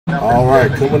All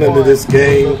right, coming into this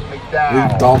game,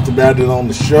 we talked about it on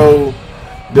the show.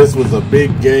 This was a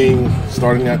big game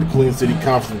starting out the Queen City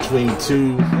Conference between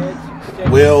two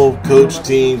well-coached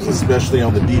teams, especially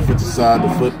on the defensive side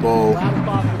of football.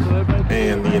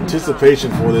 And the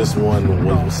anticipation for this one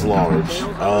was large.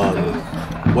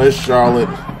 West Charlotte,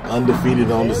 undefeated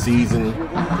on the season,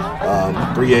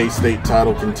 3A state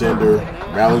title contender.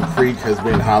 Mallard Creek has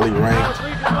been highly ranked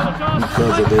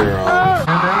because of their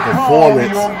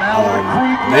performance,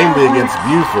 namely against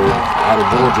Buford out of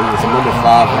Georgia. It was a number 5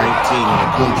 ranked team in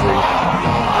the country.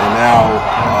 And now,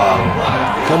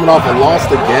 coming off a loss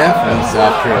to Gaffney,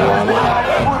 South Carolina,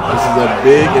 this is a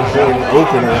big, important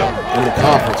opener in the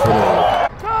conference for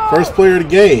them. First player of the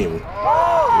game,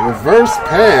 reverse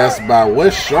pass by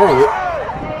West Charlotte,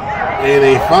 and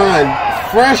they find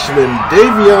freshman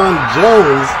Davion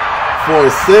Jones for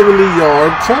a 70-yard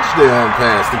touchdown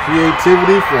pass. The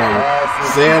creativity from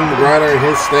Sam Griner and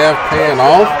his staff paying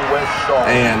off,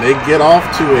 and they get off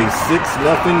to a 6-0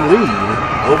 lead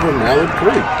over Mallard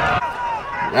Creek.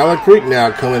 Mallard Creek now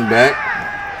coming back.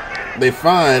 They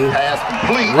find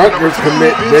Rutgers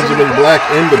commit Benjamin Black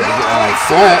in the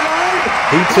flat.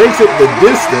 He takes it the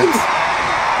distance,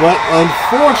 but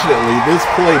unfortunately this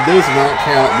play does not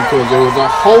count because there was a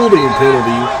holding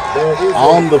penalty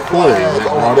on the play that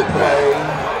brought it back.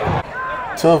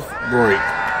 Tough break.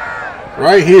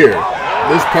 Right here,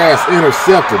 this pass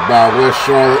intercepted by West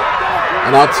Charlotte.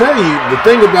 And I'll tell you, the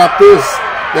thing about this,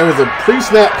 there was a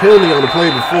pre-snap penalty on the play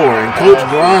before, and Coach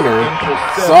Griner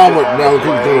saw what Mallard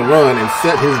Creek was going to run and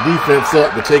set his defense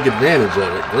up to take advantage of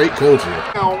it. Great coaching.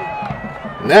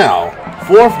 Now,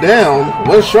 4th down,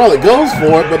 West Charlotte goes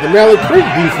for it, but the Mallard Creek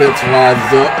defense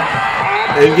rises up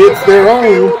and gets their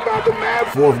own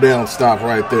 4th down stop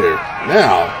right there.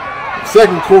 Now,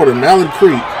 2nd quarter, Mallard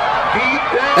Creek.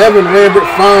 Evan Rambert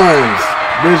finds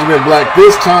Benjamin Black.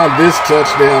 This time, this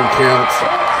touchdown counts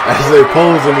as they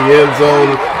pose in the end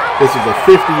zone. This is a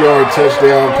 50-yard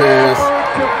touchdown pass,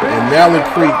 and Mallard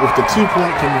Creek, with the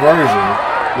 2-point conversion,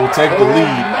 will take the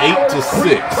lead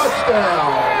 8-6.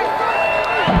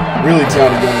 Really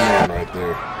talented young man right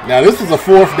there. Now this is a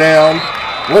 4th down.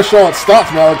 West Charlotte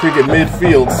stops Mallard Creek at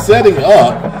midfield, setting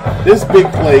up this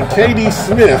big play. K.D.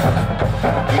 Smith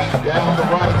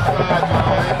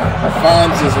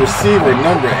finds his receiver,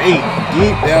 number 8,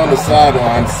 deep down the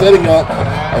sideline, setting up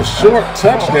a short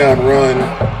touchdown run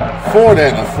for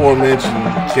that aforementioned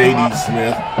K.D.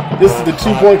 Smith. This is the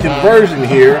 2-point conversion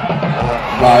here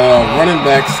by running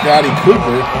back Scotty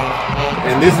Cooper.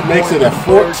 And this makes it a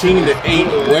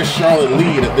 14-8 West Charlotte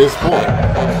lead at this point.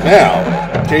 Now,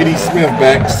 K.D. Smith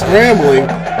back scrambling.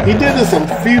 He did this a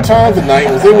few times tonight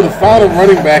and was able to find a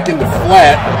running back in the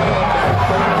flat.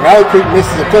 Mallard Creek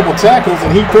misses a couple tackles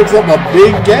and he picks up a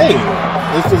big gain.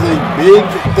 This was a big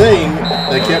thing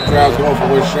that kept drives going for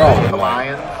West Charlotte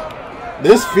tonight.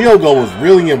 This field goal was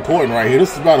really important right here.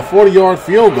 This is about a 40-yard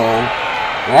field goal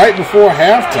right before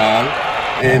halftime,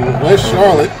 and West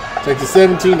Charlotte takes a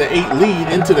 17-8 lead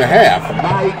into the half.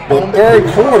 But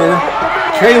 3rd quarter,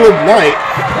 Caleb Knight,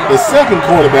 the 2nd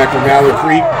quarterback for Mallard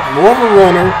Creek, more of a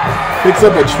runner, picks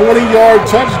up a 20-yard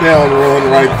touchdown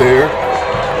run right there.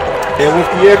 And with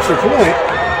the extra point,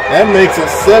 that makes it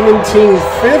 17-15.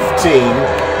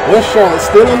 West Charlotte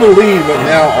still in the lead, but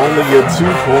now only a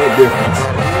 2-point difference.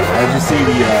 As you see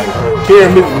the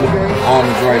Cam Newton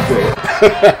arms right there.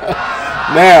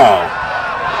 Now,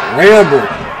 Rambert.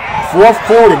 4th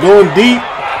quarter going deep,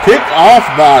 picked off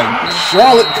by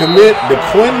Charlotte commit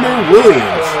DeQuinder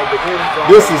Williams.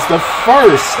 This is the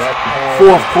first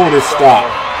 4th quarter stop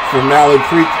for Mallard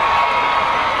Creek,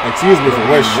 for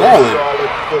West Charlotte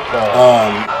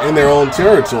in their own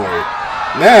territory.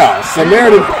 Now,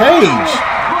 Samaritan Page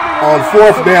on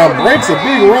 4th down breaks a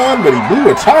big run, but he blew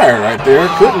a tire right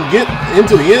there, couldn't get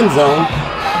into the end zone.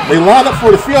 They line up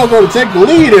for the field goal to take the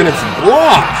lead, and it's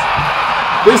blocked.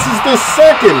 This is the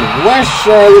 2nd West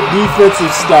Charlotte defensive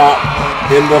stop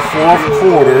in the 4th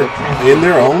quarter in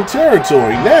their own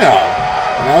territory. Now,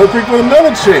 Mallard Creek with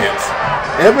another chance.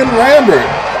 Evan Rambert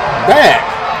back,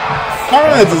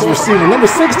 finds his receiver, number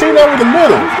 16 over the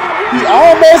middle. He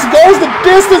almost goes the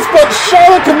distance, but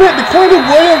Charlotte commit DeQuinder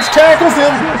Williams tackles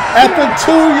him at the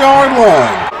 2-yard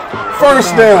line.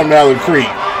 1st down, Mallard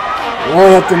Creek.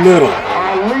 Run up the middle.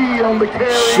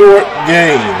 Short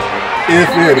gain, if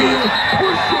any.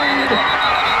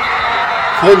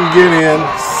 Couldn't get in.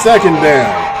 2nd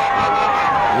down.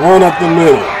 Run up the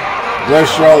middle.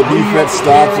 West Charlotte defense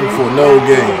stops him for no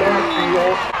gain.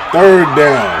 3rd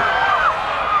down.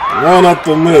 Run up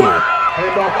the middle.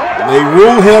 They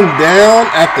rule him down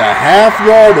at the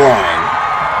half-yard line.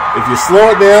 If you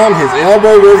slow it down, his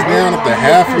elbow was down at the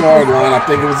half-yard line. I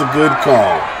think it was a good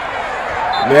call.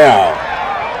 Now,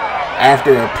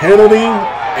 after a penalty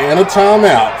and a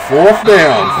timeout, 4th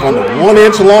down from the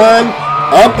 1-inch line,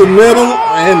 up the middle,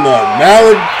 and the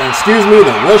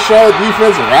West Charlotte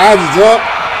defense rises up,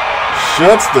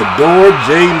 shuts the door.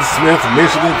 Jaden Smith,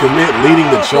 Michigan commit,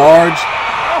 leading the charge.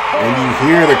 And you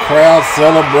hear the crowd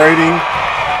celebrating.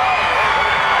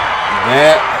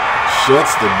 That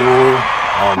shuts the door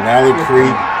on Mallard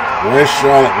Creek. West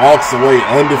Charlotte walks away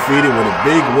undefeated with a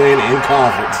big win in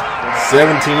conference,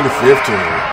 17-15.